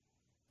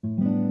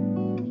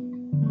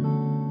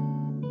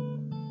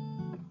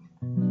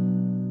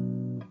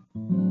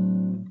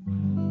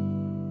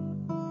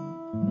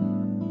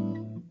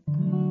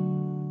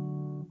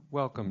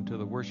welcome to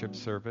the worship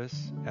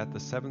service at the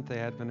Seventh-day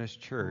Adventist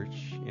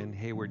Church in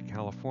Hayward,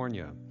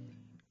 California,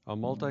 a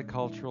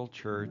multicultural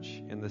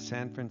church in the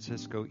San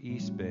Francisco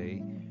East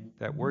Bay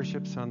that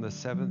worships on the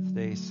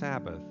seventh-day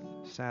Sabbath,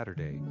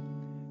 Saturday.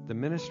 The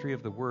ministry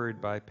of the Word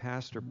by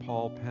Pastor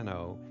Paul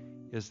Penno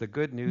is the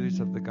good news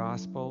of the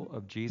gospel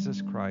of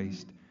Jesus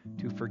Christ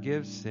to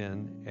forgive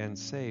sin and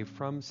save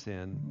from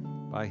sin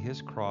by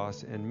his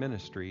cross and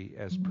ministry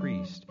as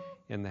priest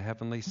in the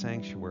heavenly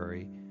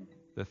sanctuary,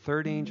 the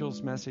third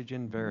angel's message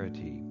in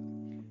verity.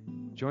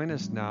 Join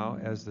us now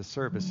as the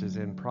service is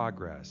in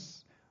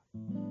progress.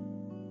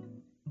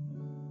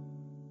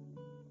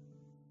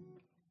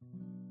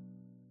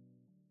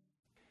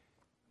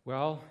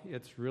 Well,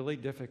 it's really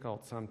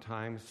difficult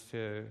sometimes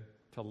to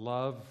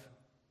love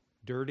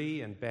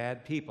dirty and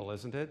bad people,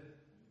 isn't it?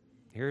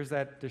 Here's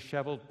that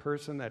disheveled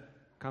person that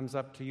comes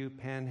up to you,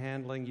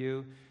 panhandling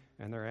you,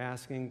 and they're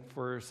asking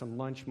for some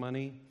lunch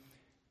money,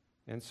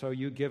 and so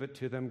you give it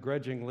to them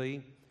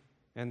grudgingly,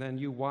 and then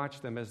you watch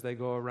them as they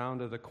go around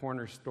to the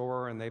corner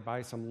store and they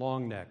buy some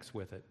long necks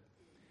with it.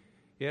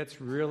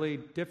 It's really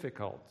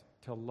difficult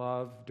to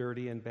love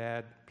dirty and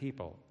bad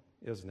people,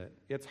 isn't it?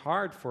 It's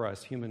hard for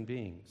us human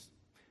beings.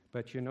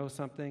 But you know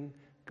something?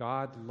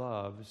 God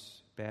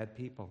loves bad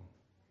people.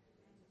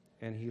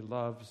 And he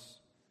loves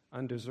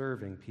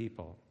undeserving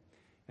people.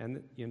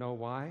 And you know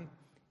why?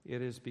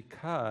 It is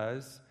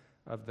because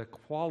of the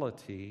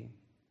quality,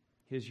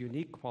 his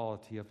unique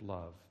quality of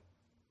love,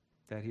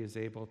 that he is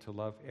able to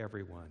love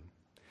everyone.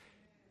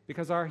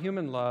 Because our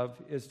human love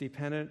is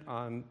dependent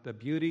on the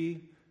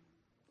beauty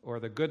or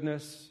the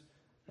goodness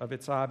of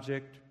its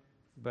object,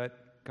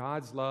 but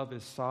God's love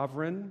is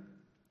sovereign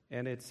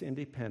and it's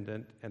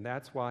independent, and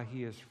that's why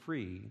he is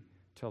free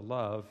to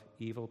love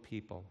evil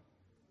people.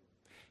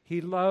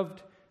 He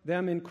loved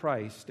them in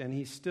Christ, and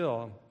he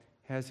still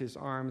has his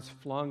arms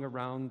flung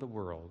around the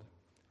world.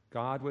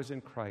 God was in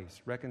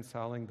Christ,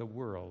 reconciling the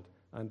world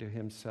unto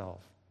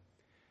himself.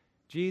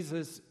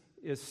 Jesus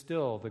is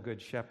still the Good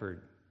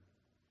Shepherd.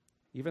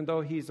 Even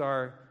though he's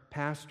our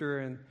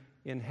pastor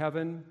in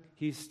heaven,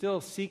 he's still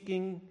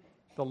seeking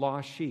the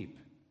lost sheep.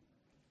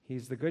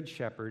 He's the Good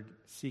Shepherd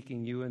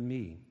seeking you and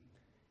me,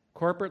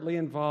 corporately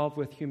involved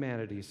with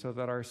humanity so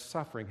that our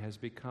suffering has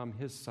become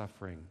his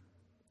suffering.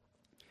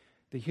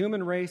 The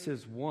human race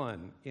is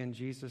one in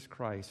Jesus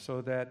Christ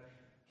so that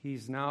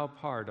he's now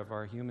part of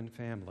our human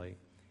family,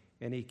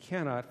 and he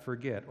cannot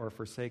forget or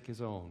forsake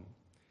his own.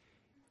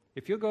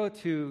 If you go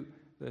to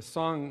the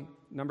song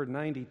number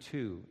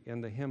 92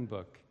 in the hymn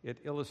book, it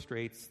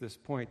illustrates this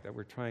point that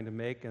we're trying to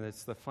make, and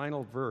it's the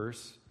final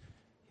verse,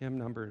 hymn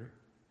number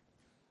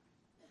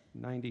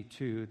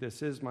 92,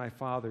 "This is my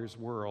Father's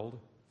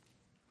world."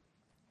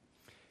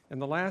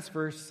 And the last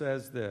verse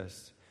says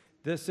this,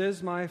 "This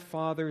is my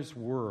Father's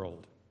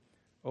world.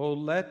 Oh,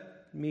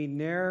 let me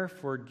ne'er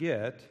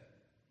forget."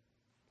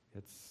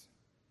 It's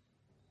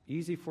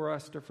easy for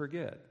us to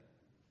forget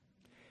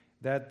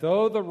that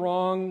though the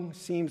wrong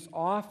seems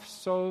oft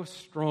so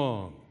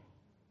strong,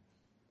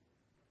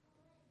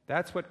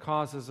 that's what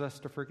causes us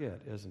to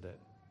forget, isn't it?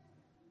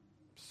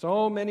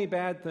 So many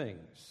bad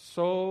things,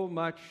 so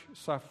much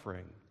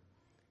suffering.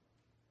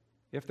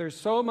 If there's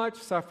so much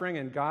suffering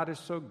and God is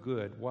so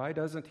good, why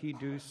doesn't he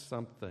do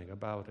something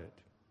about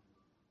it?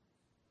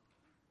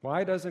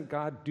 Why doesn't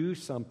God do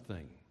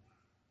something?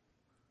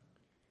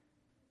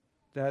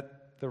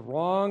 That the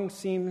wrong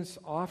seems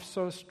oft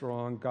so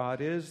strong, God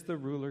is the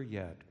ruler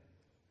yet.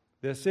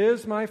 This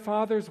is my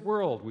Father's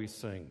world, we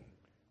sing.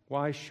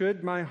 Why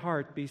should my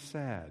heart be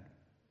sad?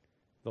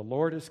 The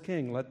Lord is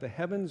king, let the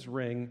heavens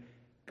ring.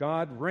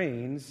 God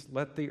reigns,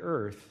 let the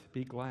earth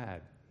be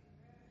glad.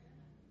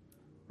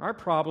 Our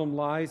problem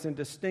lies in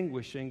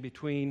distinguishing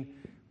between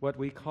what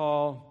we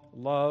call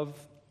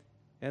love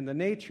and the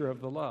nature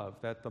of the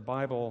love that the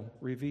Bible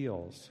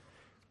reveals.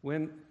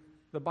 When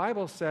the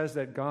Bible says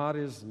that God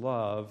is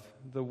love,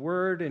 the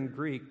word in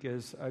Greek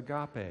is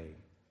agape.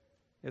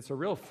 It's a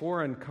real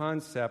foreign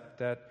concept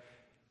that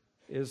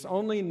is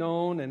only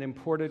known and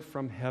imported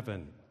from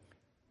heaven.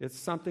 It's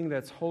something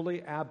that's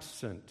wholly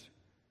absent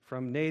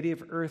from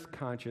native earth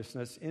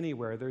consciousness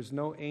anywhere. There's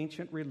no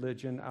ancient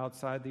religion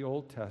outside the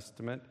Old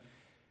Testament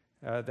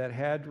that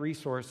had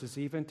resources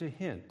even to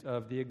hint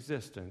of the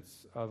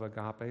existence of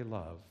agape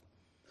love.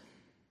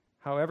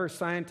 However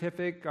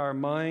scientific our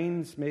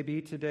minds may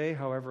be today,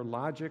 however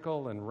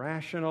logical and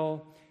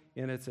rational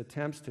in its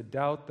attempts to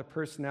doubt the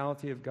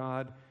personality of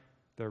God,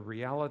 the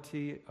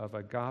reality of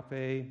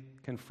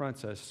agape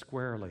confronts us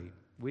squarely.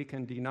 We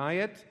can deny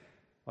it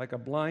like a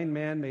blind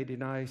man may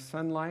deny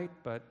sunlight,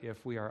 but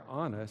if we are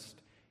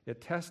honest, it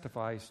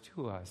testifies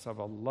to us of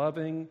a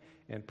loving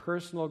and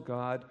personal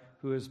God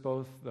who is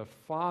both the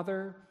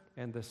Father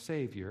and the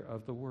Savior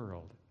of the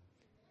world.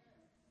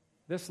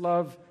 This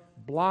love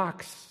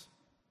blocks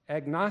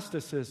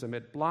agnosticism.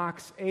 It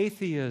blocks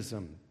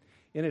atheism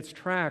in its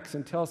tracks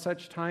until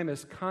such time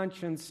as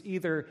conscience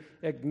either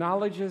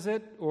acknowledges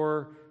it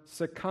or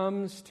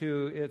succumbs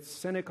to its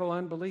cynical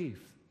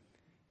unbelief.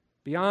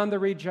 Beyond the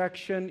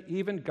rejection,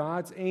 even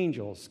God's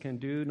angels can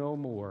do no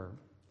more.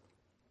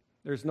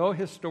 There's no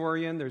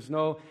historian, there's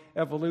no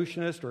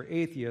evolutionist or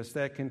atheist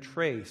that can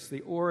trace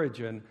the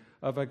origin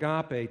of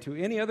agape to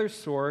any other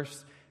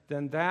source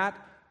than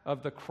that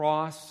of the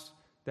cross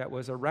that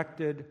was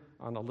erected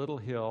on a little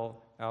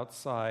hill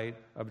outside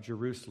of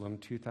Jerusalem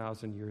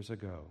 2,000 years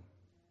ago.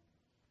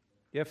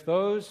 If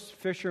those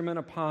fishermen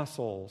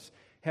apostles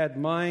had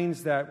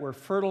minds that were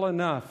fertile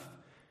enough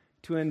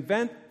to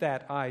invent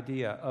that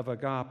idea of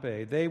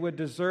agape, they would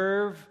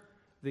deserve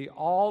the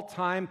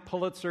all-time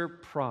Pulitzer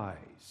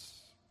Prize.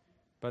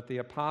 But the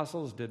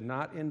apostles did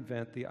not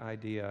invent the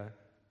idea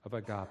of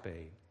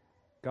agape.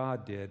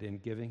 God did in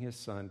giving his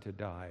Son to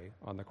die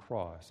on the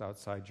cross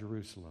outside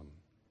Jerusalem.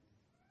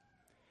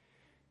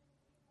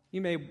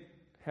 You may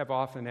have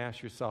often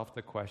asked yourself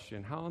the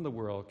question, how in the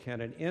world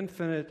can an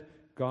infinite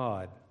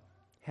God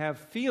have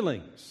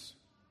feelings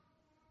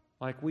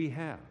like we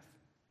have?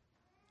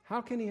 How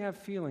can he have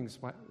feelings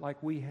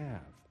like we have?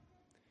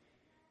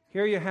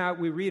 Here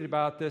we read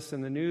about this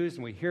in the news,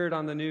 and we hear it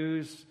on the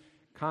news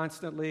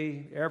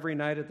constantly, every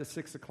night at the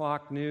 6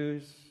 o'clock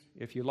news,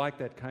 if you like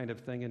that kind of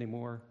thing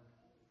anymore.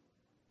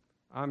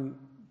 I'm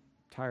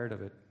tired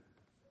of it.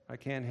 I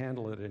can't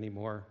handle it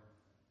anymore.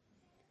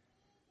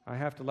 I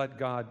have to let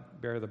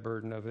God bear the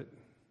burden of it.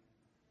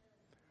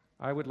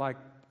 I would like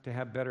to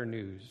have better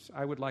news.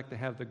 I would like to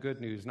have the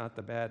good news, not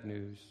the bad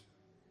news,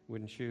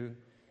 wouldn't you?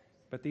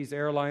 But these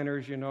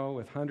airliners,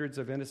 with hundreds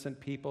of innocent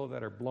people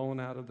that are blown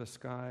out of the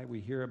sky, we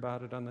hear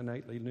about it on the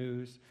nightly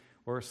news,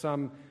 or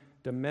some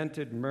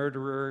demented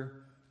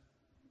murderer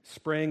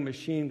spraying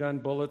machine gun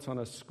bullets on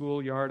a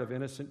schoolyard of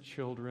innocent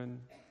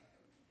children,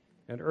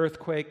 an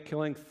earthquake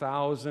killing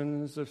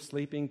thousands of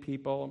sleeping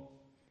people,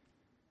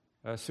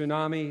 a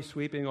tsunami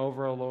sweeping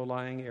over a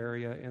low-lying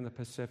area in the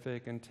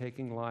Pacific and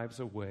taking lives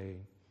away.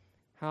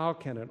 How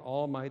can an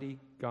almighty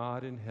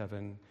God in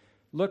heaven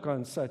look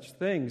on such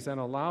things and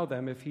allow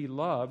them if he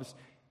loves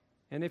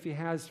and if he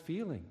has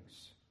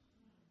feelings?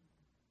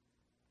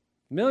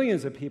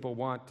 Millions of people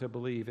want to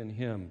believe in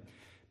him,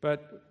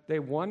 but they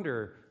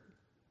wonder,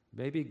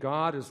 maybe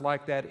God is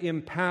like that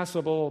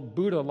impassible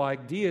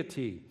Buddha-like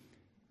deity.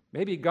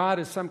 Maybe God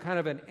is some kind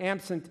of an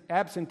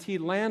absentee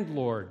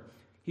landlord.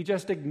 He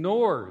just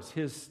ignores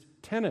his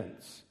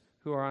tenants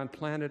who are on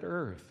planet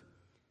Earth.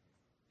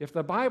 If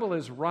the Bible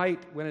is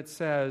right when it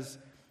says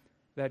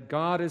that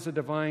God is a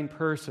divine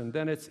person,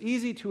 then it's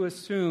easy to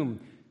assume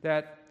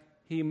that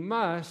he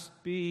must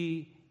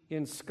be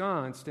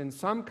ensconced in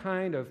some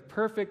kind of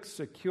perfect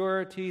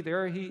security.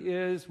 There he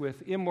is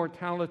with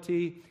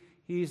immortality.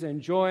 He's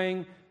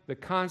enjoying the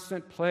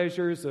constant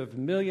pleasures of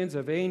millions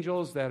of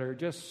angels that are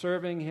just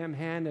serving him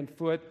hand and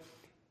foot.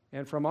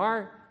 And from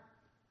our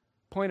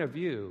point of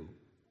view,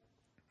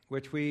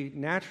 which we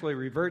naturally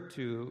revert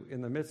to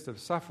in the midst of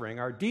suffering,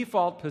 our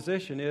default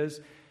position is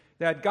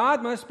that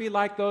God must be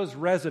like those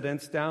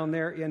residents down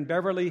there in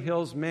Beverly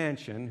Hills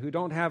Mansion who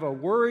don't have a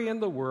worry in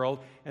the world,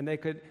 and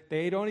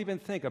they don't even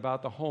think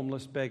about the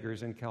homeless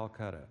beggars in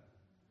Calcutta.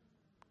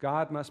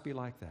 God must be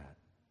like that.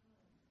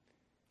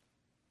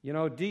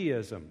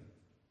 Deism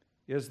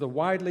is the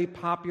widely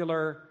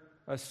popular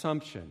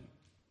assumption.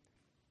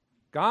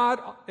 God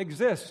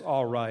exists,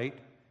 all right,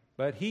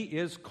 but he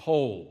is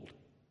cold.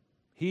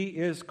 He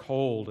is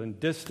cold and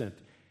distant,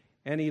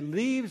 and he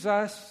leaves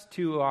us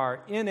to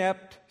our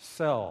inept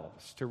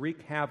selves to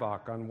wreak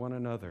havoc on one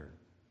another.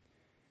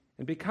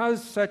 And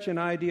because such an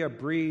idea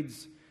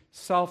breeds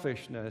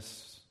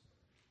selfishness,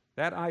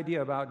 that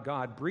idea about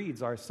God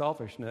breeds our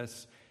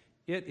selfishness,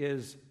 it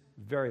is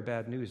very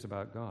bad news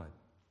about God.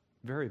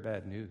 Very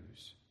bad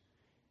news.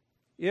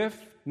 If,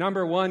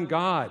 number one,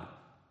 God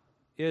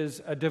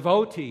is a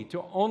devotee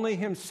to only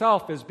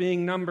himself as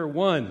being number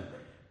one,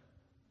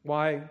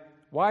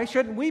 why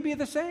shouldn't we be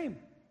the same?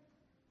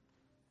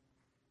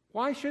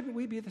 Why shouldn't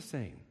we be the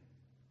same?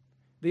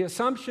 The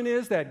assumption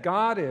is that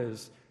God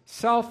is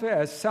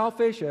as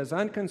selfish, as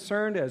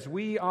unconcerned as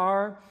we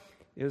are,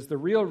 is the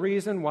real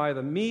reason why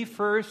the me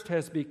first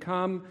has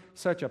become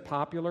such a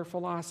popular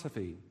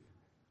philosophy.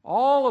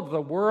 All of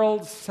the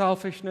world's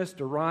selfishness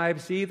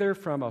derives either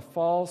from a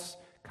false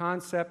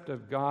concept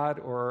of God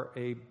or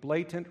a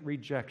blatant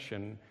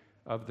rejection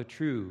of the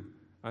true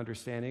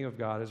understanding of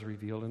God as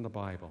revealed in the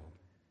Bible.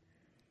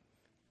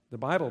 The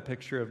Bible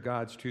picture of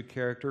God's true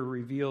character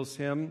reveals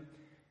him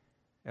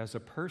as a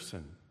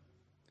person.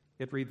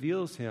 It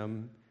reveals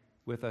him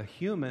with a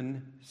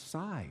human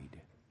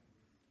side.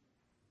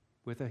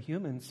 With a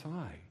human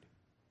side.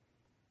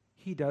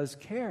 He does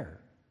care.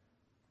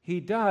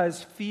 He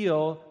does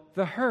feel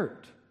the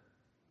hurt.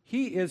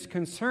 He is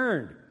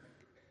concerned.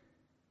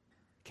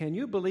 Can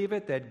you believe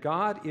it that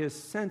God is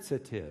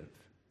sensitive?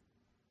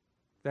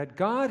 That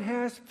God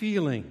has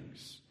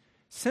feelings,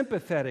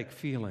 sympathetic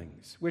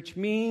feelings, which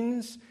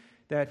means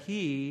that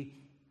he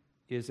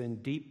is in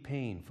deep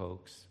pain,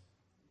 folks.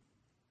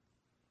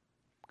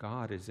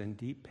 God is in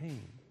deep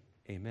pain.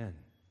 Amen.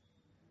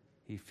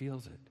 He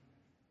feels it.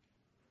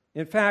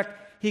 In fact,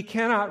 he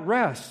cannot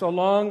rest so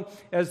long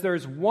as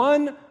there's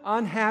one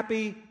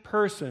unhappy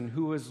person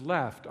who is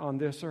left on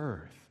this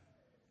earth.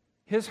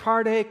 His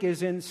heartache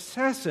is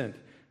incessant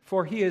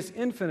for he is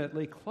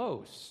infinitely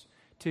close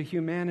to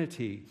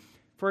humanity.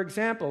 For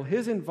example,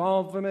 his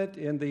involvement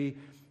in the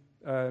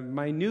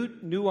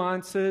minute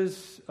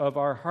nuances of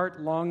our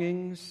heart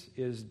longings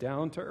is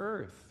down to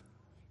earth.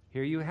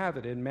 Here you have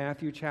it in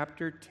Matthew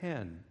chapter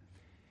 10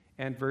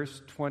 and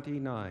verse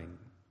 29.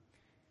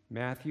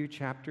 Matthew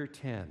chapter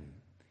 10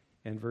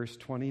 and verse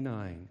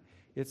 29.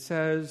 It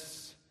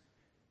says,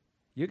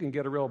 you can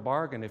get a real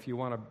bargain if you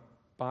want to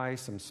buy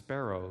some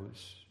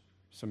sparrows,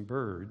 some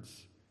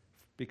birds,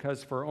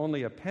 because for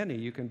only a penny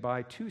you can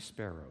buy 2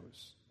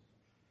 sparrows.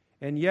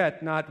 And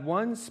yet not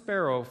one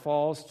sparrow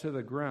falls to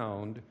the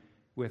ground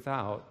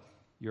without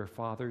your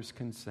Father's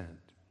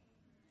consent.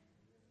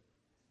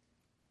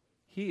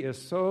 He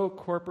is so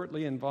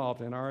corporately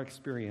involved in our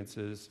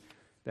experiences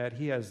that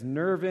he has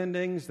nerve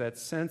endings that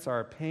sense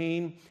our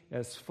pain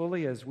as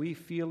fully as we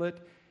feel it.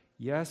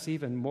 Yes,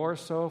 even more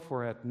so,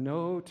 for at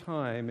no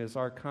time is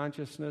our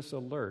consciousness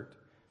alert.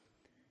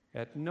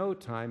 At no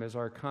time is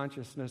our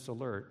consciousness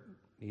alert,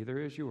 neither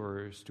is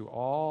yours, to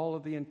all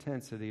of the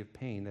intensity of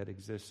pain that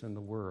exists in the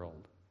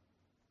world.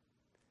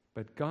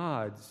 But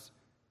God's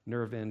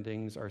nerve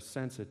endings are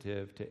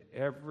sensitive to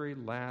every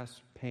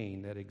last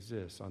pain that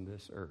exists on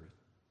this earth.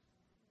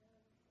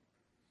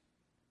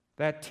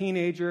 That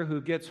teenager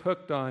who gets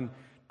hooked on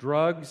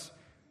drugs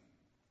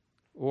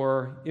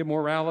or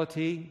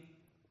immorality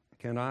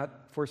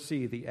cannot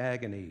foresee the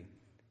agony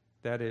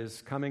that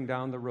is coming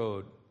down the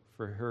road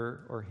for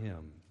her or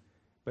him.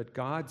 But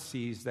God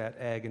sees that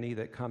agony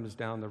that comes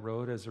down the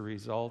road as a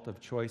result of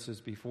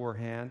choices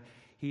beforehand.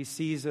 He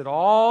sees it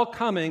all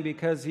coming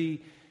because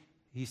he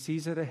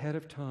sees it ahead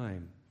of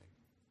time.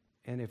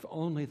 And if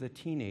only the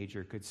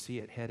teenager could see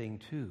it heading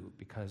too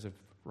because of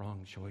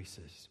wrong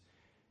choices.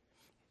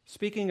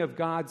 Speaking of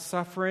God's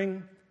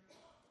suffering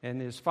and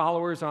his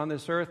followers on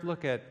this earth,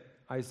 look at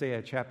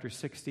Isaiah chapter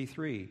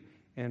 63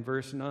 and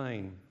verse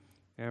 9.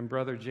 And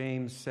Brother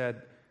James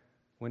said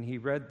when he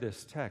read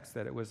this text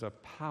that it was a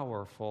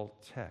powerful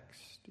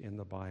text in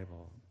the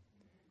Bible.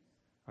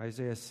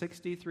 Isaiah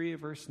 63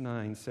 verse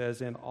 9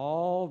 says, "In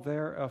all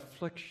their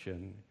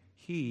affliction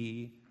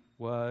he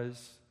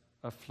was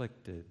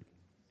afflicted.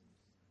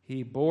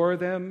 He bore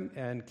them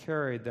and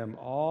carried them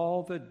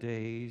all the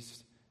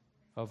days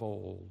of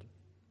old."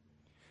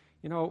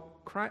 You know,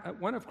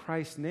 one of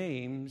Christ's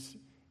names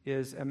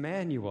is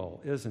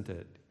Emmanuel, isn't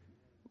it?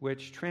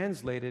 Which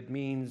translated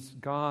means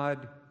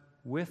God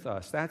with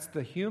us. That's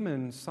the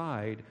human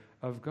side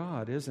of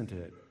God, isn't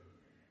it?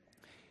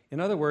 In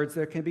other words,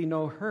 there can be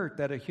no hurt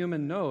that a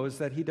human knows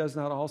that he does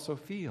not also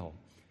feel.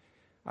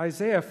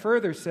 Isaiah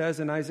further says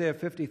in Isaiah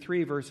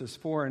 53, verses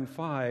 4 and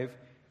 5,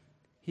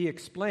 he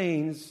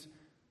explains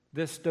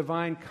this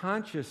divine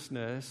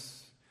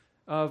consciousness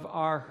of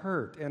our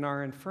hurt and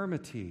our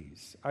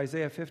infirmities.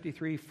 Isaiah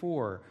 53,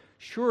 4,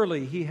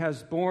 "Surely he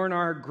has borne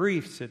our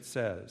griefs," it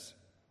says,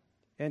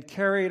 "and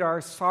carried our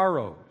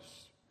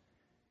sorrows.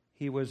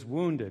 He was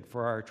wounded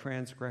for our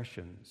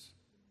transgressions.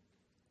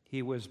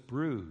 He was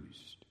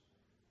bruised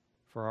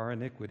for our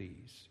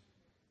iniquities.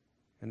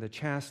 And the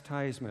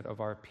chastisement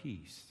of our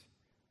peace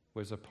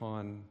was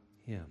upon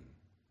him."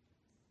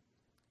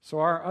 So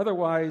our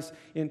otherwise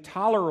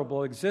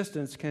intolerable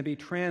existence can be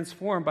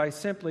transformed by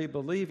simply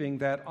believing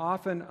that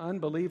often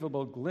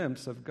unbelievable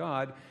glimpse of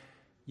God.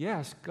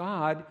 Yes,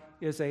 God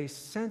is a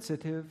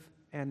sensitive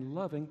and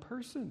loving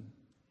person.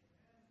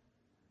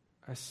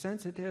 A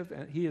sensitive,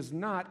 and he is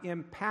not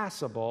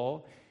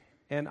impassible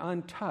and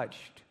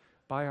untouched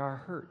by our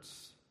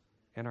hurts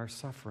and our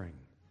suffering.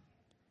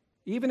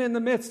 Even in the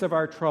midst of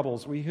our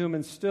troubles, we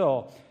humans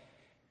still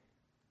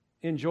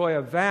enjoy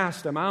a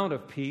vast amount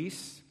of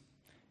peace.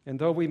 And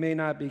though we may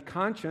not be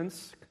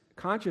conscious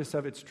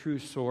of its true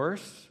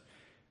source,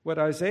 what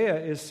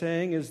Isaiah is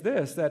saying is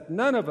this, that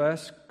none of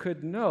us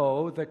could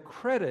know the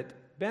credit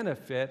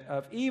benefit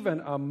of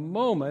even a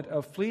moment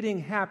of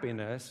fleeting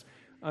happiness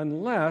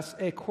unless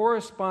a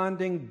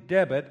corresponding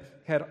debit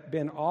had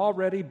been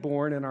already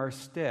borne in our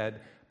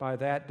stead by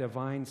that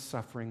divine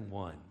suffering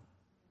one.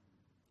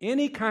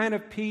 Any kind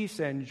of peace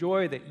and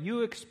joy that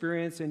you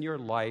experience in your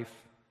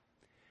life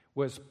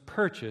was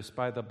purchased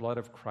by the blood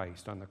of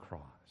Christ on the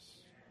cross.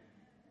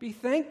 Be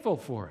thankful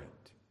for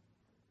it.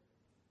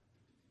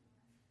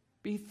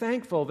 Be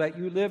thankful that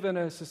you live in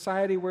a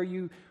society where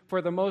you,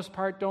 for the most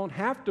part, don't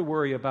have to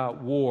worry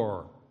about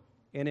war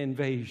and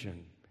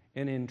invasion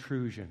and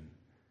intrusion.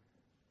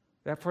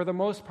 That for the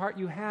most part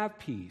you have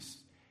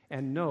peace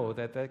and know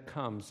that that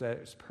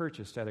is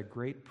purchased at a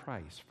great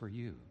price for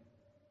you.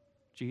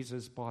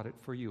 Jesus bought it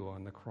for you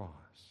on the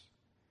cross.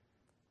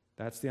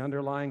 That's the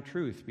underlying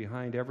truth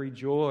behind every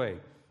joy,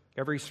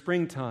 every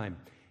springtime,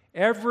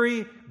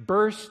 every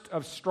burst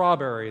of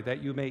strawberry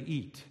that you may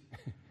eat,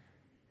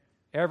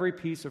 every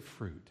piece of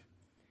fruit.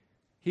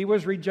 He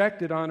was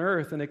rejected on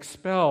earth and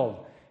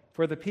expelled,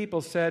 for the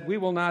people said, "We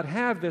will not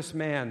have this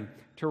man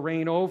to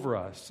reign over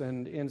us."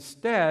 And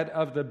instead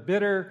of the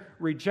bitter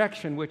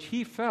rejection which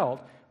he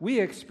felt, we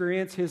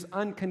experience his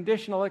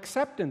unconditional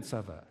acceptance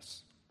of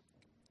us,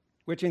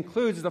 which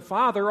includes the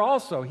Father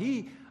also.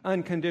 He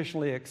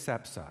unconditionally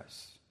accepts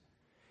us.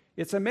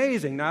 It's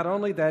amazing not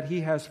only that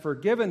he has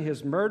forgiven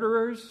his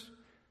murderers,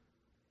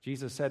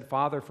 Jesus said,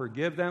 "Father,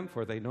 forgive them,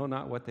 for they know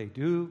not what they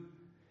do,"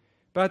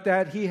 but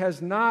that he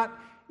has not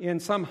in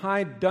some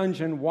high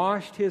dungeon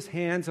washed his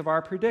hands of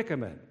our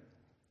predicament.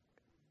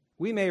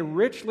 We may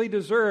richly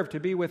deserve to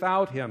be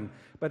without him,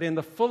 but in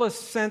the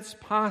fullest sense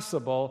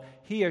possible,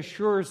 he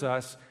assures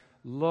us,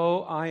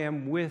 "Lo, I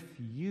am with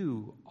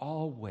you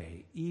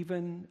always,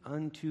 even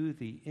unto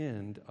the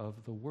end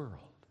of the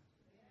world."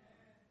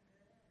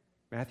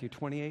 Matthew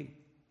 28,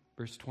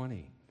 verse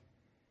 20.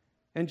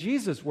 And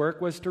Jesus' work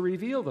was to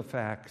reveal the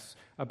facts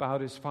about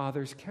his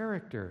Father's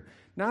character.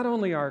 Not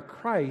only are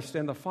Christ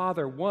and the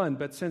Father one,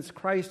 but since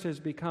Christ has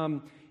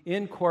become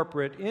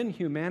incorporate in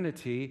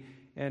humanity,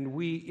 and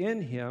we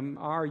in him,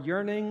 our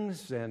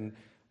yearnings and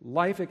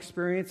life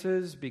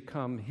experiences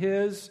become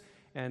his,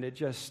 and it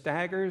just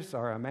staggers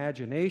our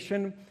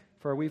imagination,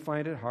 for we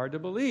find it hard to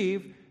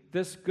believe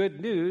this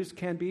good news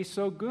can be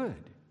so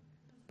good.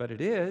 But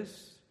it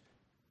is.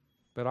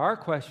 But our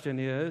question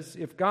is,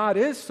 if God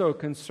is so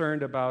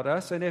concerned about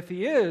us, and if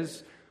he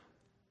is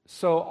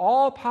so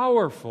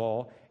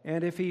all-powerful,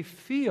 and if he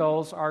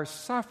feels our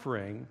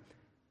suffering,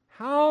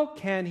 how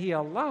can he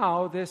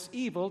allow this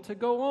evil to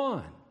go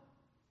on?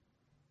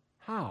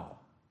 How?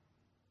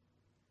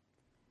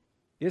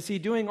 Is he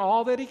doing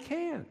all that he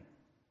can?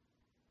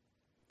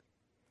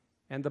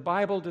 And the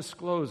Bible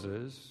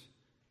discloses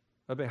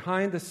a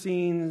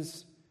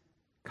behind-the-scenes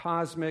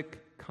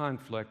cosmic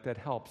conflict that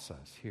helps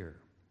us here.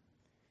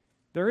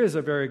 There is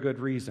a very good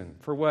reason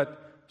for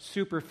what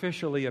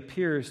superficially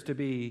appears to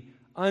be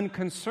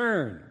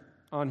unconcern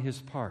on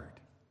his part.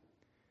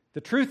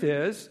 The truth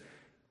is,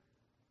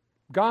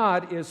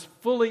 God is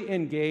fully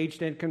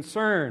engaged and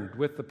concerned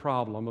with the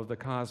problem of the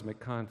cosmic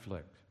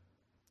conflict.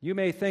 You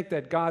may think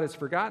that God has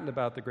forgotten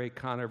about the great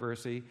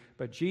controversy,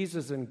 but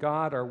Jesus and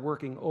God are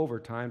working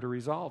overtime to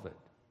resolve it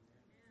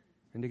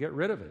and to get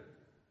rid of it.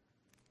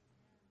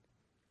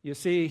 You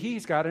see,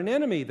 he's got an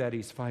enemy that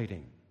he's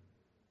fighting.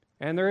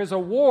 And there is a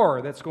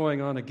war that's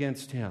going on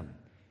against him.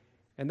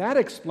 And that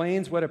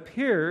explains what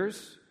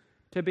appears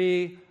to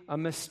be a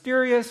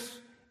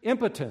mysterious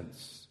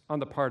impotence on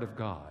the part of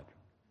God.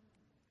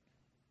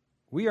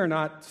 We are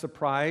not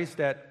surprised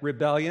at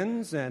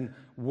rebellions and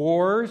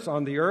wars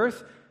on the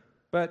earth,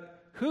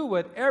 but who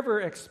would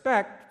ever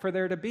expect for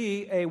there to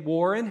be a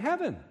war in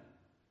heaven?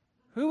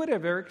 Who would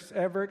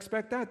ever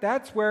expect that?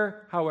 That's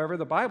where, however,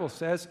 the Bible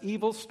says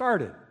evil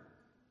started.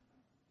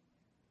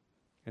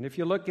 And if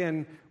you look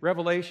in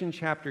Revelation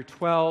chapter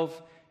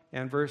 12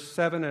 and verse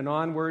 7 and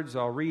onwards,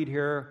 I'll read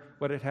here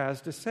what it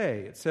has to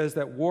say. It says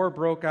that war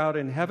broke out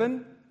in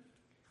heaven.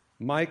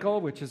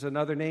 Michael, which is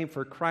another name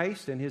for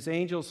Christ, and his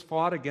angels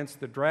fought against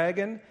the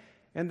dragon,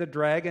 and the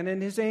dragon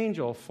and his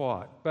angel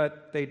fought,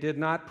 but they did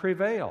not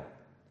prevail.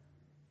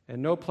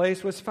 And no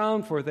place was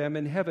found for them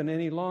in heaven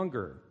any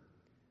longer.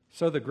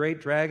 So the great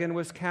dragon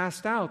was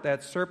cast out,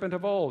 that serpent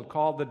of old,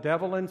 called the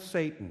devil and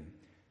Satan,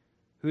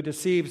 who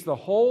deceives the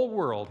whole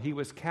world. He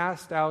was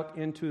cast out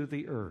into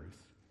the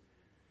earth.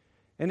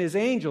 And his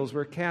angels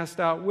were cast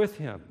out with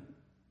him.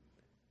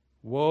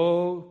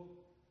 Woe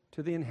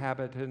to the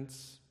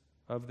inhabitants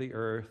of the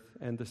earth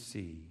and the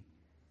sea,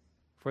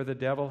 for the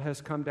devil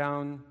has come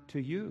down to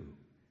you,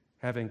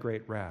 having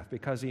great wrath,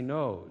 because he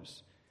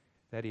knows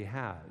that he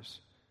has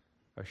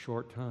a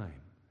short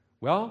time.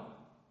 Well,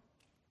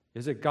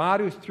 is it God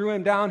who threw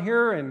him down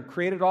here and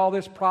created all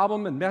this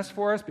problem and mess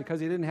for us because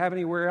he didn't have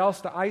anywhere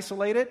else to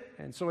isolate it?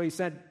 And so he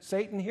sent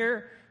Satan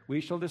here?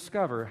 We shall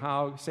discover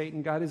how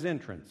Satan got his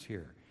entrance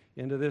here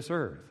into this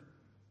earth.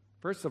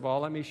 First of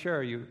all, let me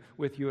share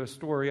with you a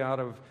story out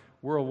of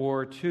World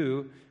War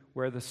II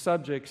where the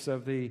subjects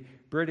of the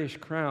British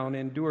Crown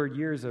endured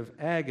years of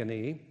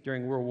agony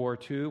during World War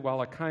II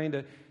while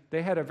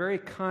they had a very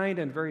kind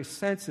and very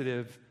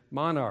sensitive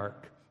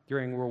monarch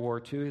during World War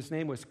II. His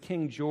name was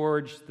King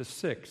George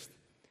VI,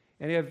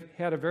 and he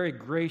had a very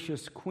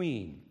gracious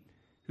queen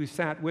who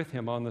sat with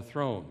him on the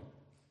throne.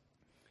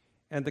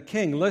 And the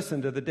king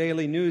listened to the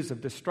daily news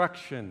of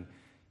destruction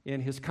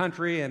in his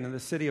country and in the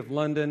city of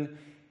London,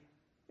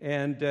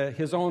 and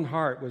his own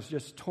heart was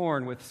just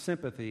torn with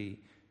sympathy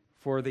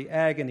for the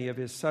agony of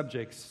his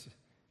subjects.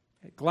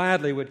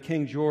 Gladly would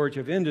King George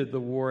have ended the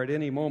war at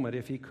any moment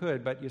if he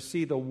could, but you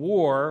see, the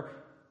war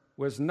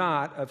was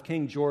not of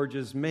King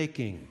George's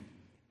making.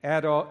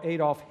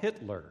 Adolf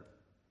Hitler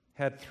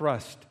had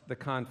thrust the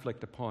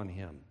conflict upon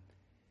him.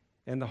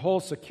 And the whole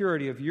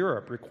security of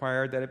Europe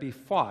required that it be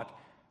fought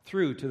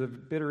through to the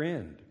bitter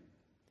end.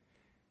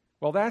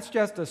 Well, that's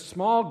just a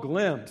small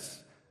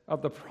glimpse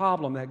of the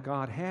problem that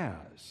God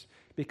has,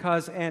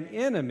 because an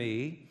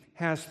enemy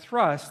has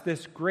thrust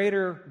this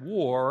greater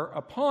war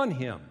upon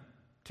him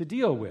to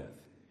deal with.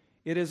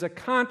 It is a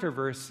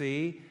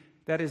controversy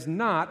that is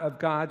not of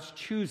God's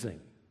choosing.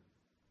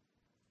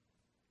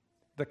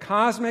 The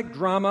cosmic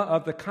drama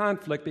of the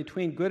conflict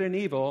between good and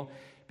evil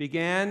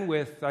began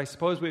with, I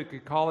suppose we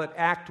could call it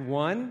Act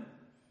 1,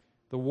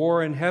 the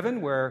war in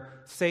heaven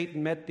where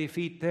Satan met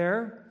defeat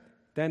there.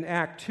 Then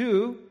Act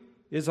 2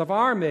 is of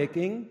our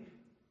making,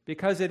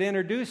 because it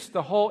introduced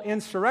the whole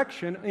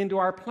insurrection into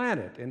our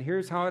planet. And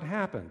here's how it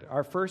happened.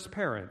 Our first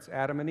parents,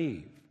 Adam and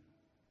Eve,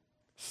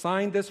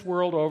 signed this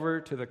world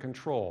over to the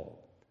control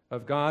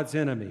of God's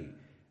enemy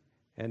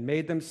and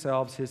made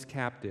themselves his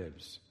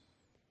captives.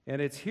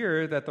 And it's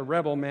here that the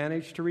rebel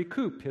managed to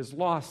recoup his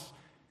loss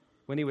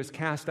when he was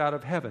cast out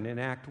of heaven in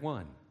Act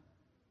 1.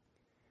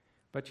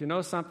 But you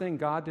know something?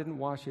 God didn't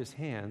wash his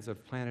hands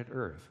of planet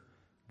Earth.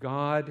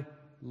 God's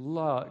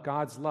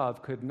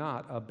love could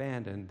not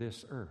abandon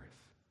this earth.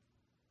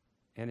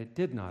 And it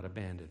did not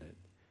abandon it.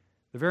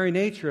 The very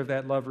nature of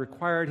that love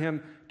required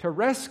him to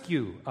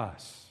rescue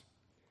us.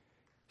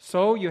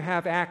 So you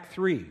have Act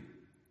 3.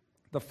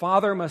 The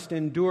Father must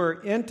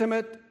endure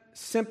intimate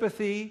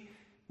sympathy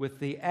with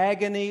the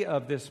agony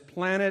of this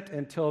planet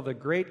until the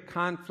great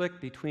conflict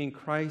between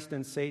Christ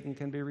and Satan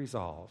can be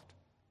resolved.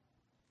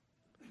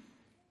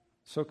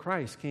 So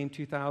Christ came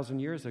 2,000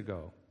 years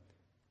ago.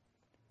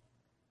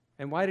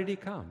 And why did he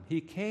come? He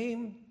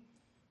came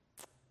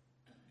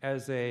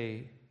as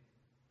a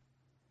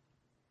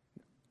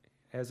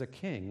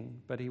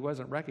king, but he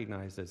wasn't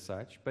recognized as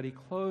such, but he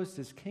clothed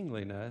his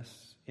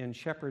kingliness in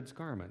shepherd's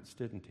garments,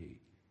 didn't he?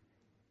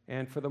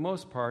 And for the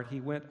most part,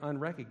 he went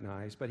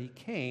unrecognized, but he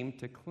came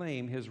to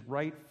claim his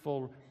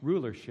rightful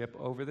rulership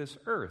over this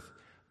earth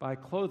by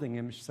clothing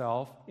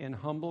himself in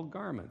humble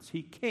garments.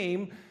 He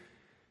came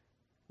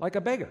like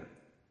a beggar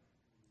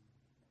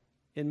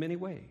in many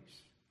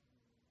ways.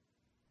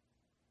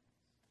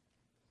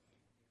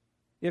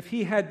 If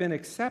he had been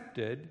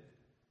accepted,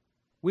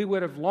 we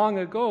would have long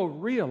ago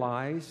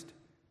realized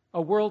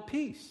a world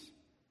peace,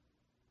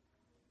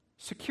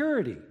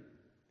 security,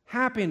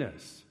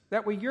 happiness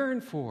that we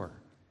yearn for.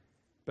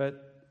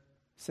 But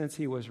since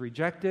he was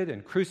rejected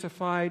and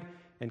crucified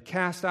and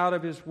cast out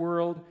of his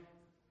world,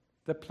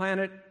 the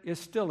planet is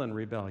still in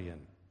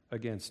rebellion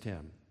against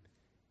him.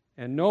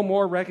 And no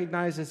more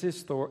recognizes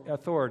his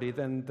authority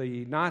than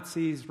the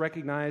Nazis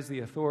recognized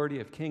the authority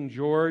of King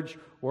George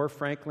or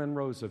Franklin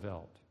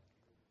Roosevelt.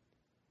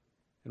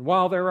 And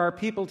while there are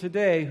people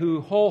today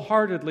who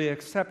wholeheartedly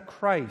accept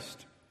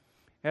Christ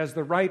as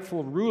the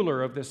rightful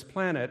ruler of this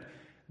planet,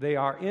 they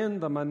are in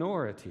the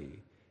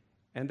minority,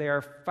 and they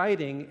are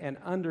fighting an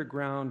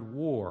underground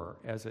war,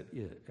 as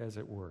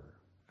it were.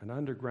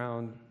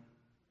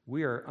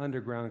 We are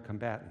underground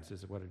combatants,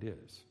 is what it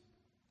is,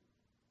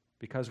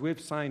 because we've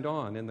signed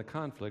on in the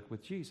conflict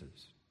with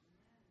Jesus.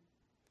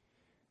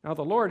 Now,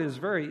 the Lord is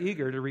very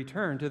eager to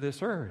return to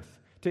this earth,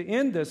 to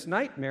end this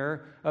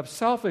nightmare of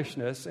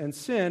selfishness and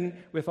sin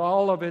with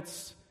all of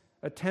its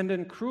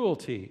attendant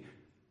cruelty.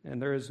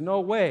 And there is no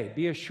way,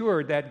 be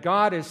assured, that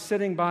God is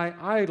sitting by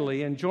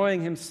idly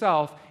enjoying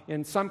himself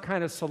in some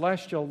kind of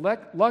celestial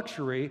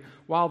luxury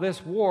while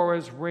this war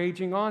is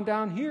raging on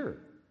down here.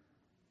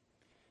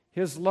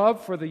 His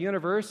love for the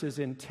universe is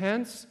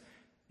intense.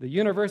 The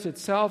universe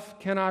itself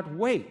cannot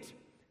wait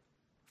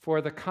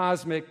for the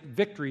cosmic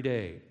victory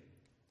day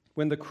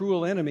when the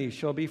cruel enemy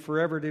shall be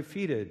forever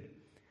defeated.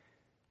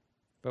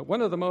 But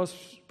one of the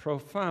most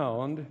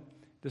profound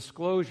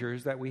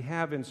disclosures that we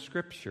have in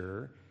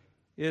Scripture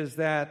is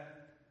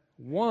that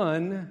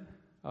one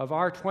of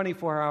our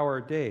 24-hour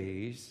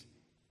days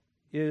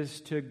is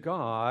to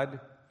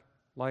God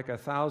like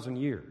 1,000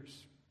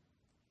 years.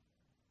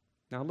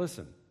 Now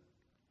listen,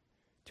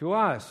 to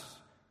us,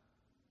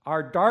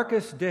 our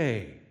darkest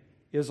day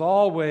is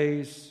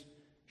always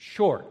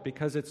short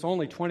because it's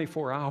only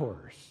 24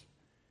 hours.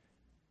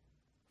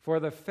 For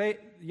the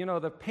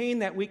pain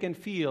that we can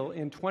feel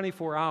in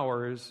 24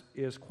 hours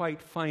is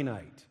quite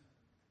finite.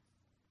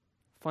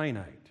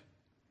 Finite.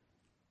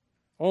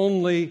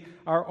 Only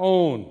our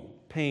own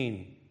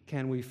pain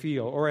can we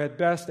feel, or at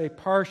best a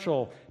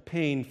partial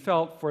pain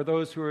felt for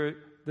those who are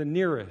the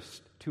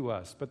nearest to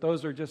us, but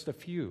those are just a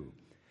few.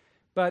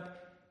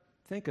 But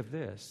think of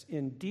this.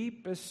 In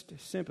deepest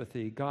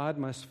sympathy, God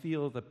must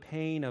feel the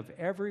pain of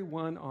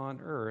everyone on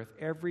earth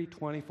every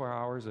 24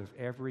 hours of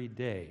every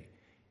day.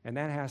 And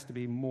that has to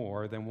be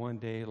more than one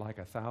day like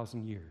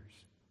 1,000 years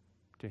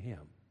to him.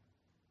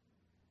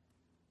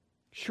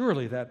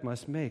 Surely that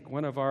must make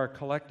one of our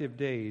collective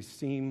days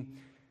seem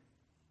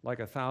like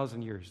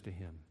 1,000 years to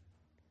him.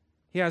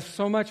 He has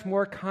so much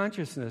more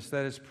consciousness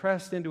that is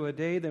pressed into a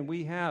day than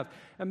we have.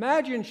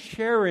 Imagine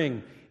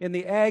sharing in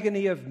the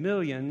agony of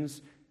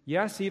millions,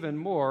 yes, even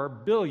more,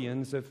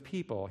 billions of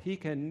people. He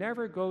can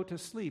never go to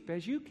sleep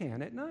as you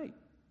can at night.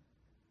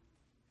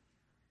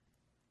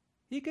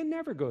 He can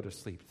never go to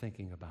sleep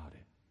thinking about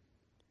it.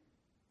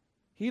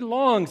 He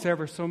longs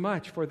ever so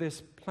much for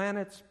this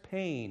planet's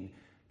pain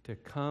to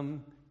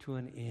come to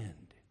an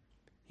end.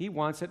 He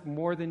wants it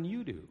more than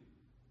you do.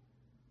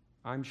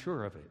 I'm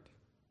sure of it.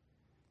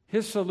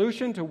 His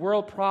solution to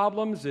world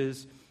problems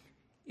is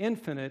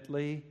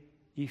infinitely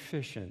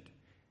efficient.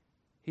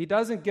 He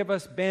doesn't give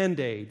us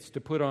Band-Aids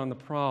to put on the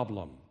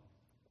problem,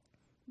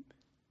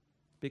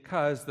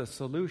 because the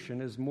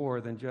solution is more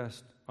than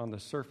just on the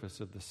surface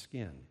of the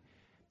skin.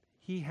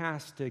 He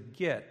has to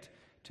get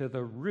to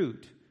the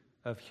root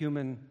of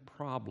human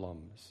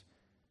problems,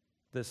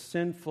 the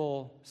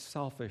sinful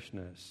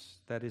selfishness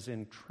that is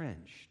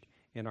entrenched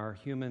in our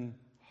human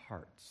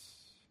hearts.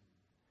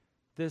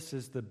 This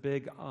is the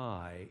big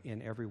I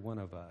in every one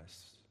of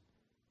us,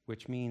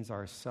 which means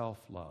our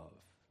self-love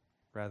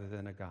rather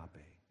than agape.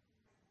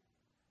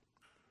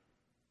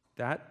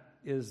 That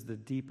is the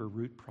deeper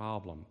root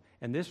problem.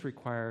 And this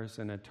requires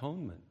an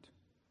atonement,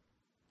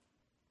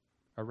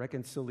 a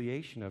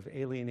reconciliation of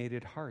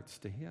alienated hearts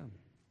to Him,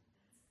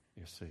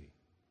 you see.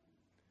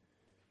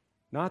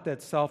 Not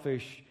that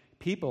selfish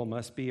people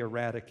must be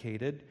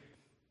eradicated,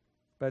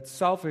 but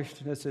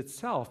selfishness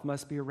itself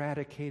must be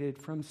eradicated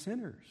from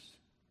sinners.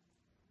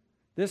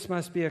 This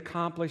must be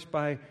accomplished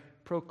by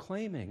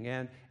proclaiming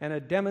and a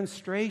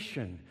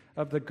demonstration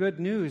of the good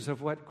news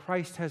of what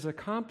Christ has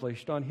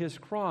accomplished on His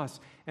cross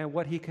and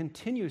what He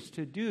continues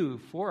to do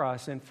for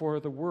us and for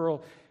the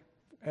world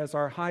as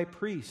our high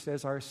priest,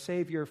 as our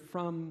Savior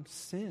from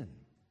sin.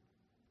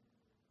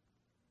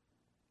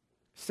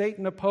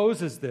 Satan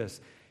opposes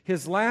this.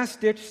 His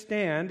last-ditch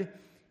stand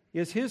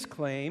is his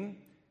claim.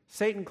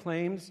 Satan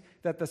claims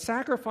that the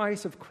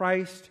sacrifice of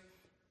Christ,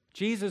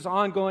 Jesus'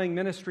 ongoing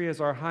ministry as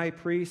our high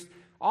priest,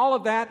 all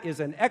of that is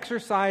an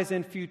exercise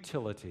in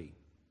futility.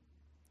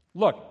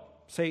 Look,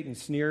 Satan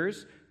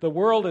sneers, the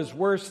world is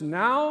worse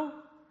now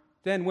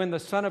than when the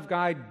Son of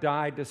God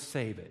died to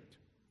save it.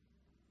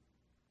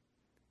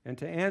 And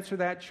to answer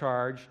that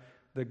charge,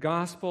 the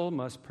gospel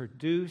must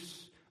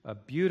produce a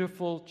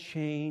beautiful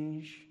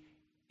change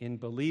in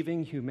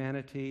believing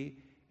humanity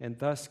and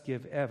thus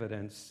give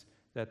evidence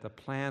that the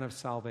plan of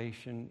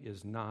salvation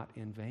is not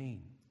in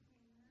vain.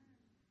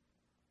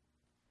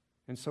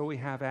 And so we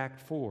have Act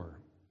 4.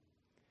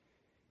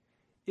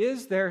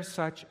 Is there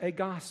such a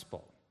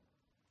gospel?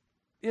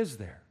 Is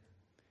there?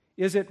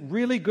 Is it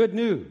really good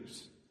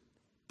news?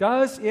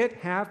 Does it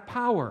have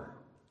power?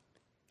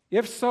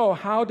 If so,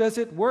 how does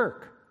it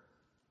work?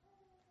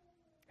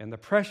 And the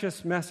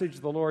precious message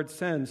the Lord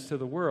sends to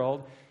the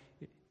world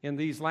in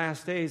these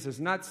last days is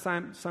not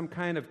some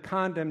kind of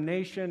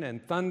condemnation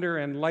and thunder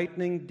and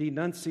lightning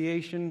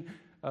denunciation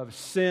of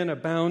sin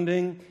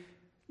abounding.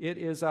 It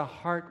is a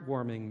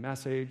heartwarming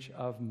message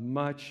of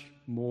much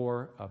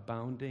more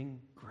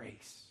abounding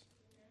grace.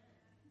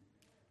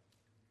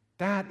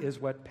 That is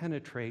what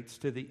penetrates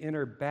to the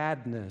inner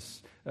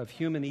badness of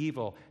human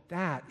evil.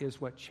 That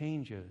is what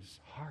changes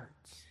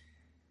hearts.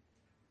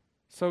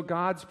 So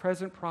God's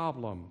present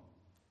problem,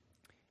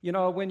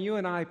 when you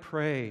and I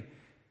pray,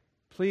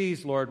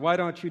 please, Lord, why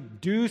don't you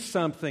do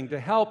something to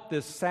help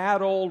this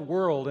sad old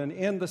world and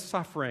end the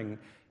suffering?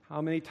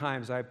 How many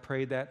times I've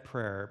prayed that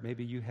prayer?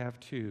 Maybe you have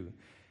too.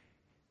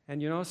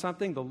 And you know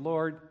something? The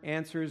Lord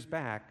answers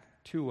back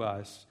to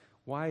us,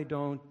 why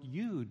don't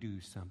you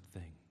do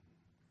something?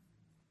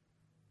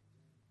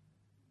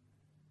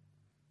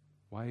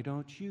 Why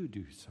don't you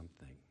do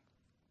something?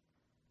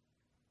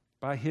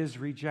 By His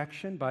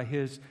rejection, by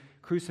His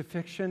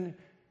crucifixion,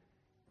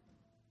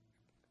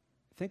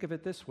 think of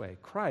it this way.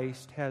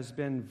 Christ has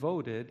been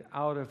voted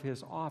out of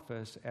His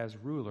office as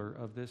ruler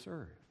of this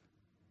earth.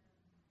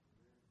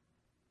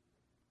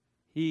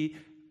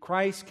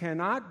 Christ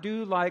cannot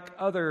do like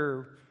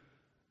other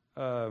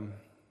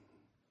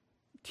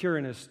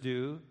tyrannists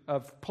do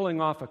of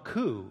pulling off a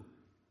coup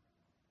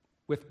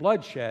with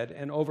bloodshed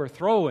and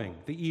overthrowing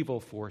the evil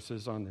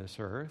forces on this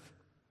earth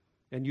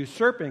and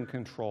usurping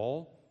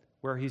control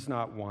where He's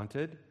not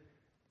wanted.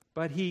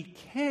 But He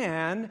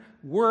can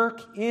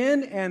work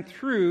in and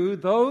through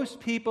those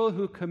people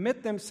who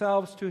commit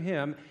themselves to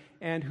Him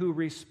and who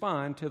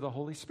respond to the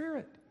Holy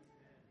Spirit.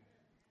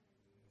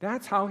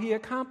 That's how He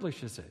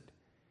accomplishes it.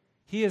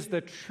 He is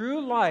the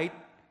true light,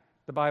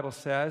 the Bible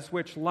says,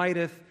 which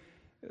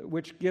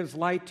gives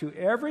light to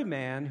every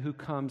man who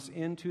comes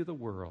into the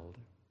world.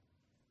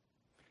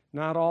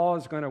 Not all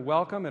is going to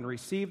welcome and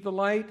receive the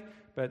light,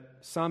 but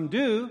some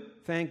do,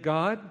 thank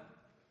God.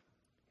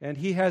 And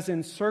He has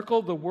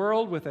encircled the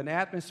world with an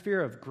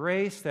atmosphere of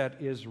grace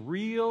that is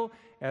real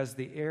as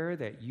the air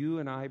that you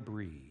and I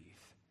breathe.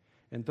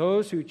 And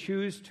those who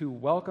choose to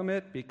welcome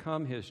it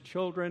become His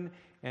children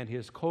and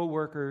His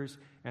co-workers,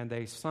 and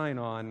they sign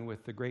on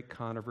with the great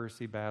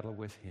controversy battle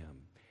with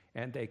Him.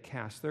 And they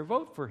cast their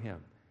vote for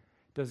Him.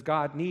 Does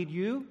God need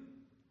you?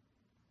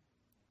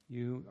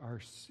 You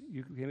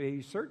can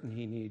be certain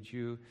He needs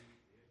you.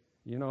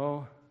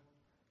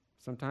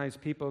 Sometimes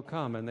people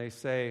come and they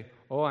say,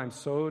 oh, I'm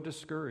so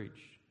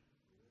discouraged.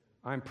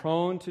 I'm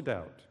prone to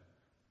doubt.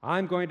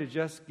 I'm going to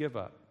just give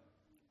up.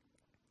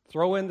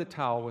 Throw in the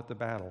towel with the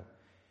battle.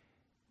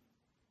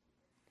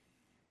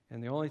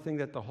 And the only thing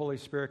that the Holy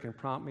Spirit can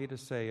prompt me to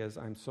say is,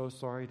 I'm so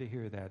sorry to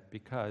hear that,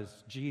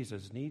 because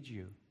Jesus needs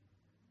you.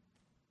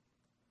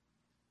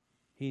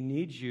 He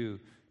needs you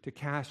to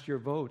cast your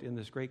vote in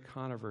this great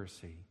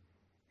controversy.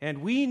 And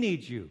we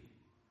need you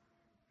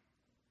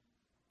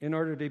in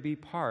order to be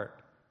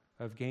part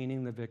of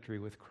gaining the victory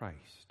with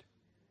Christ.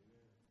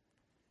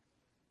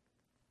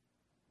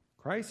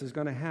 Christ is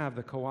going to have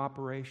the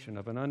cooperation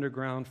of an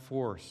underground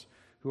force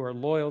who are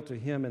loyal to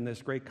Him in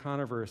this great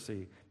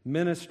controversy,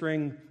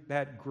 ministering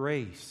that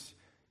grace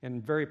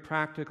in very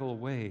practical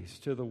ways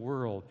to the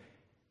world.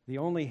 The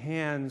only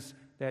hands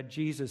that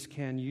Jesus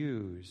can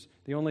use,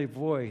 the only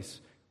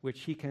voice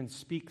which he can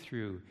speak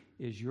through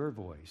is your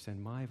voice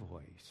and my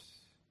voice.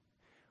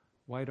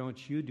 Why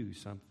don't you do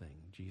something,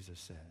 Jesus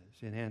says.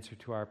 In answer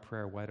to our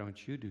prayer, why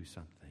don't you do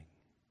something?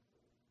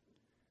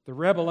 The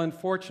rebel,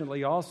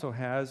 unfortunately, also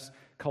has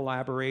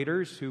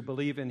collaborators who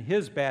believe in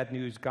his bad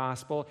news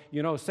gospel.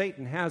 You know,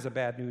 Satan has a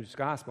bad news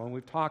gospel, and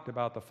we've talked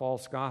about the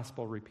false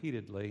gospel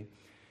repeatedly.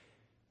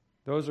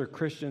 Those are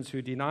Christians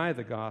who deny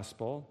the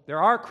gospel.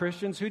 There are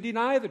Christians who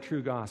deny the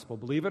true gospel,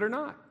 believe it or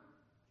not.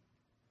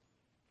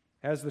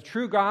 As the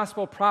true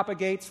gospel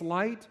propagates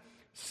light,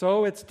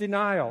 so its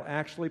denial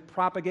actually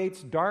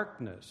propagates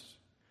darkness.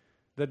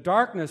 The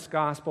darkness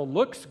gospel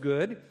looks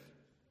good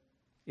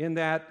in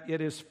that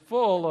it is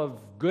full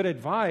of good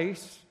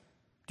advice,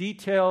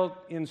 detailed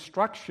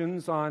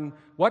instructions on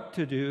what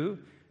to do.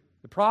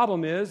 The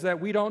problem is that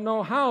we don't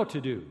know how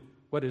to do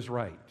what is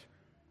right.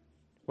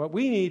 What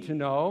we need to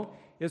know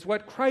is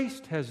what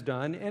Christ has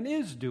done and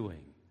is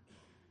doing.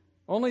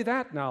 Only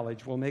that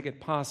knowledge will make it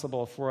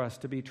possible for us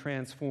to be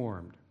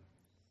transformed.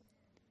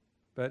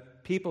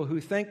 But people who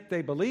think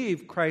they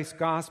believe Christ's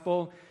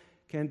gospel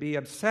can be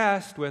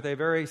obsessed with a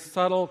very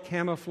subtle,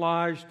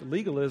 camouflaged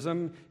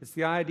legalism. It's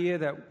the idea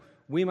that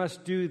we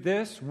must do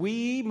this,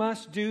 we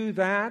must do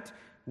that,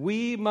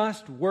 we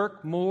must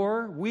work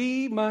more,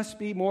 we must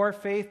be more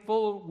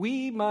faithful,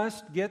 we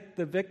must get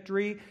the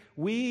victory,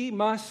 we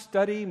must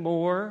study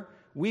more,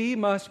 we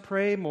must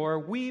pray more,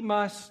 we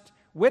must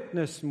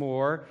witness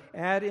more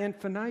ad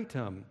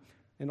infinitum.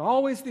 And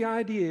always the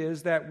idea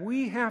is that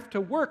we have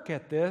to work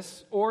at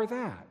this or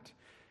that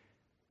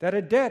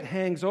a debt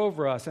hangs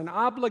over us, an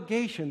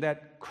obligation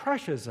that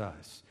crushes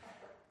us.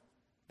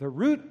 The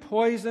root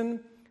poison,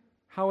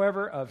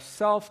 however, of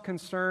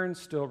self-concern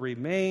still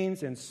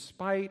remains in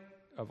spite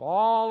of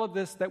all of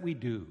this that we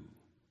do.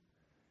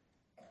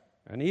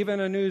 And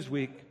even a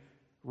Newsweek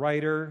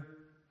writer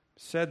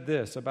said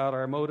this about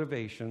our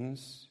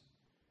motivations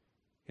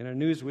in a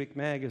Newsweek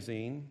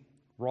magazine.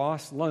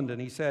 Ross London,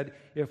 he said,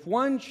 "If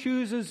one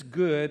chooses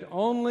good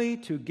only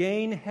to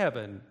gain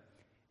heaven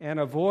and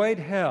avoid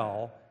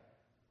hell,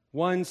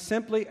 one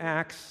simply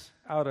acts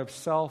out of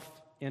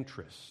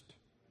self-interest."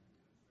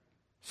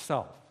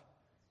 Self.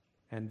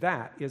 And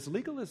that is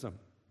legalism.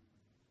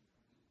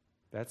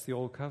 That's the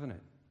old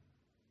covenant.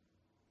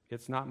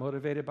 It's not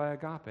motivated by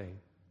agape.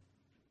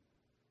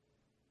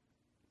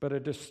 But a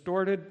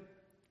distorted,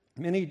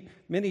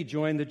 many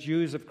join the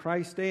Jews of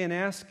Christ's day in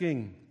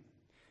asking,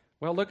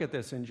 well, look at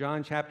this in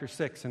John chapter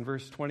 6 and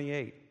verse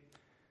 28.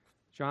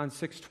 John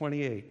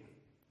 6:28.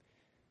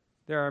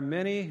 There are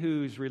many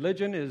whose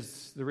religion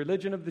is the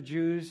religion of the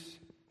Jews,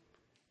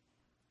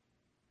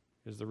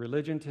 is the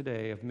religion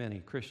today of many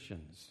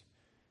Christians,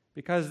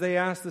 because they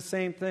ask the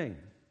same thing.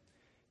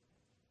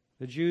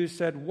 The Jews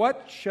said,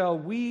 "What shall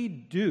we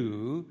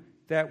do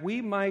that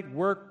we might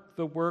work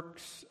the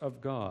works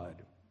of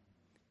God?"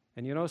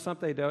 And you know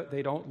something?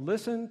 They don't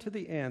listen to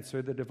the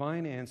answer, the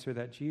divine answer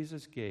that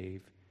Jesus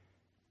gave.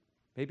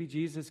 Maybe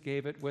Jesus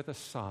gave it with a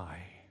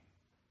sigh.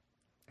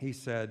 He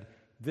said,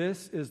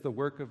 "This is the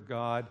work of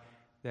God,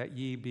 that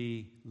ye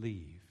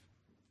believe."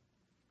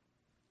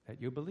 That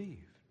you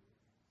believe.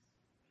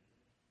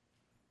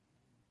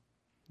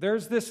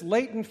 There's this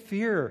latent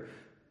fear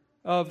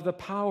of the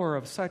power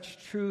of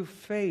such true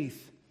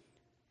faith.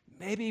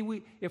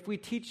 Maybe if we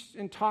teach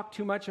and talk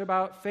too much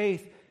about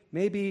faith,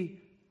 maybe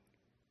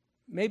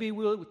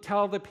we'll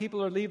tell the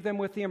people or leave them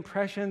with the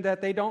impression that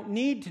they don't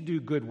need to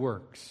do good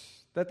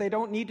works, that they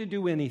don't need to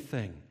do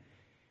anything.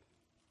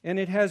 And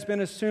it has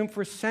been assumed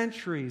for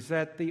centuries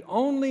that the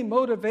only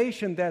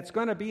motivation that's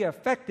going to be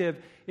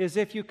effective is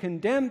if you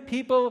condemn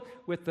people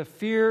with the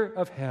fear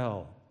of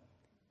hell,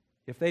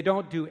 if they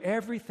don't do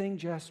everything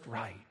just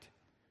right.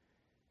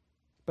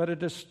 But a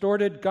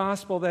distorted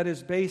gospel that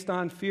is based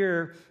on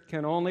fear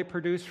can only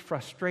produce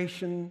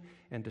frustration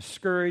and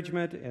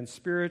discouragement and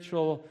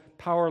spiritual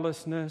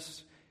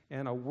powerlessness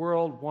and a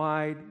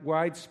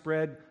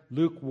widespread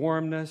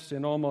lukewarmness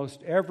in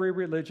almost every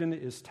religion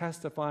is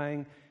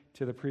testifying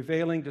to the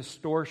prevailing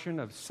distortion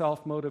of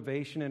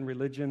self-motivation in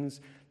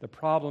religions. The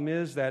problem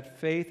is that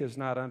faith is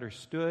not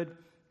understood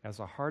as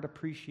a heart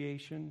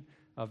appreciation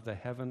of the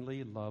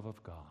heavenly love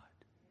of God.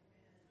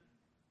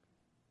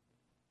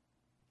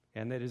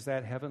 And it is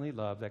that heavenly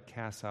love that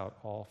casts out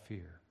all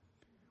fear.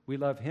 We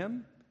love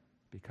Him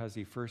because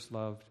He first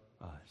loved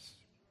us.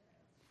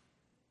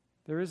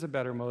 There is a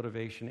better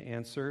motivation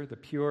answer. The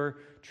pure,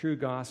 true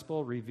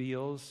gospel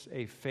reveals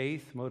a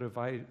faith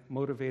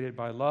motivated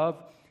by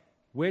love,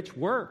 which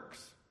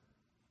works.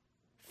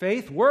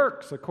 Faith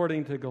works,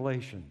 according to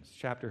Galatians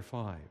chapter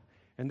 5.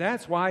 And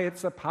that's why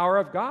it's the power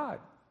of God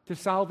to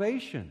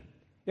salvation.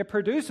 It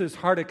produces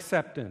heart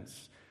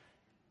acceptance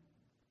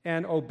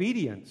and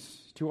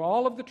obedience to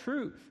all of the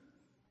truth.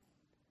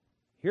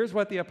 Here's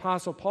what the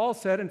Apostle Paul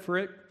said in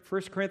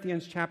 1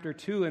 Corinthians chapter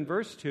 2 and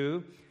verse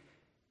 2.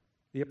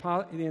 The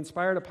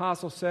inspired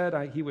apostle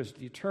said he was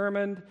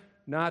determined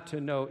not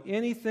to know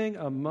anything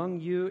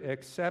among you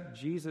except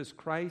Jesus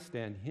Christ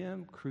and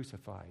Him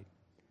crucified.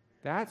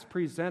 That's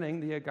presenting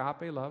the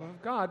agape love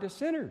of God to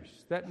sinners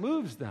that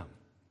moves them.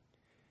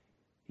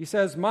 He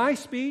says, my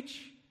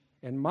speech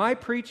and my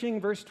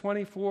preaching, verse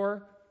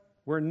 24,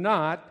 were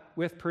not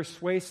with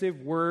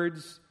persuasive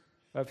words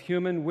of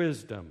human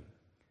wisdom,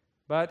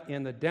 but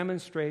in the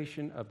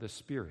demonstration of the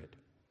Spirit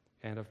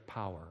and of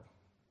power.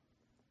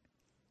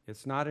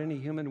 It's not any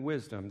human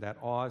wisdom that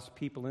awes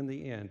people in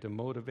the end to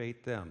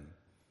motivate them.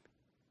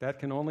 That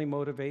can only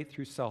motivate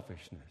through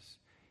selfishness.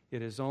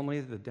 It is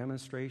only the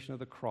demonstration of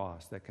the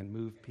cross that can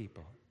move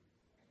people.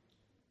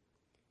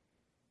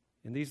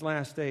 In these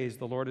last days,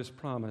 the Lord has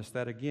promised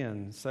that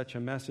again, such a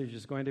message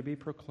is going to be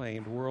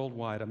proclaimed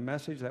worldwide, a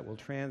message that will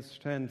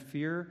transcend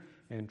fear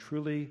and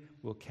truly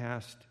will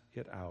cast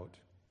it out.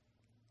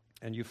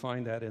 And you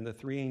find that in the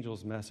three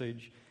angels'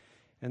 message.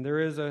 And there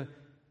is a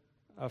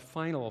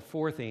final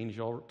fourth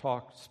angel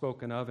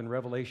spoken of in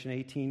Revelation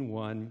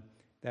 18:1,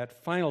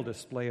 that final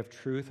display of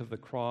truth of the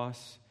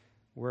cross,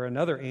 where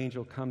another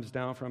angel comes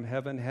down from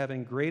heaven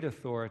having great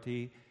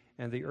authority,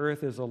 and the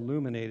earth is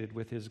illuminated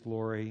with his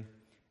glory.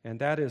 And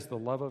that is the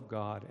love of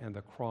God and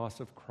the cross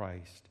of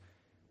Christ,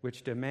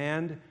 which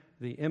demand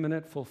the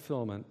imminent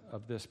fulfillment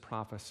of this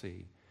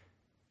prophecy.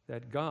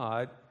 That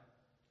God,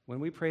 when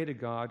we pray to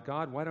God,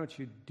 God, why don't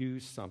you do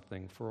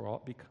something for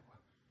all?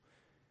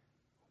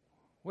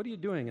 What are you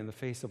doing in the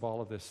face of all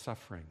of this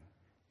suffering?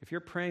 If you're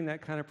praying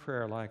that kind of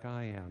prayer like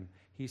I am,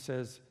 he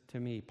says to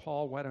me,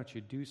 Paul, why don't you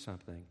do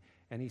something?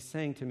 And he's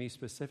saying to me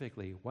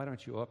specifically, why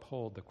don't you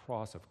uphold the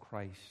cross of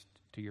Christ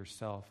to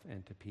yourself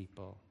and to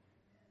people?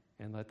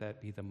 And let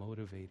that be the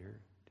motivator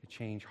to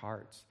change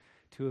hearts,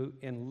 to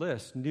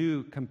enlist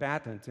new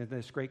combatants in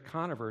this great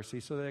controversy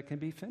so that it can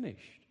be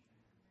finished.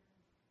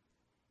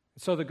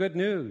 So the good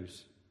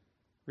news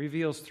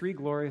reveals three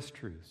glorious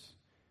truths.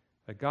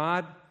 A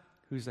God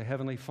who's the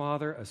Heavenly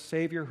Father, a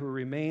Savior who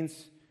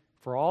remains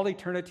for all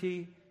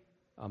eternity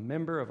a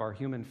member of our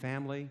human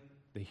family,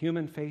 the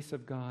human face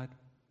of God,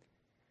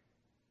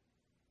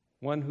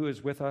 one who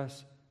is with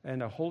us,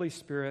 and a Holy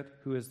Spirit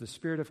who is the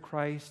Spirit of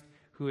Christ,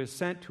 who is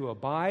sent to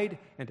abide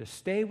and to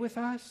stay with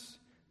us,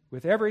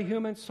 with every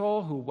human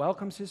soul who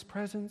welcomes his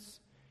presence.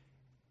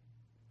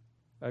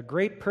 A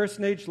great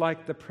personage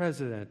like the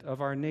president of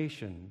our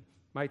nation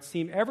might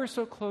seem ever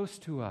so close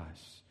to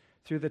us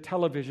through the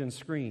television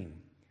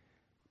screen,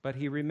 but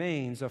he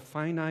remains a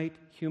finite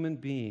human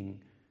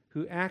being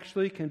who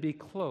actually can be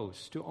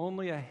close to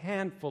only a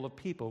handful of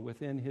people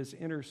within his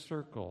inner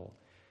circle.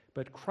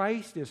 But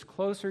Christ is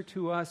closer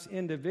to us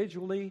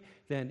individually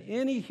than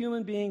any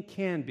human being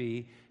can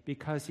be,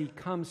 because he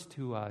comes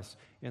to us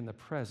in the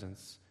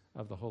presence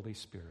of the Holy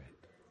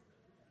Spirit.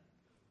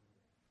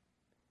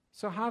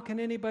 So how can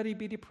anybody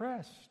be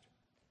depressed?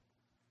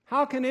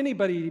 How can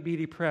anybody be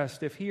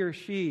depressed if he or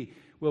she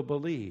will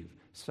believe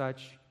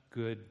such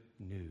good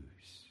news?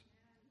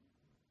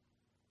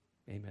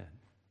 Amen.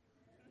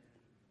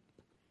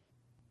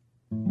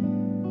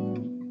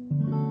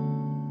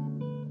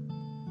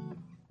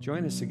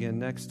 Join us again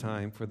next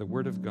time for the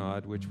Word of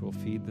God, which will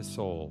feed the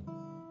soul.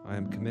 I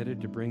am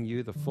committed to bring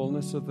you the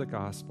fullness of the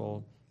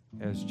gospel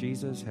as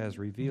Jesus has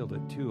revealed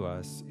it to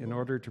us in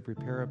order to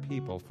prepare a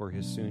people for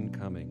his soon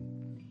coming.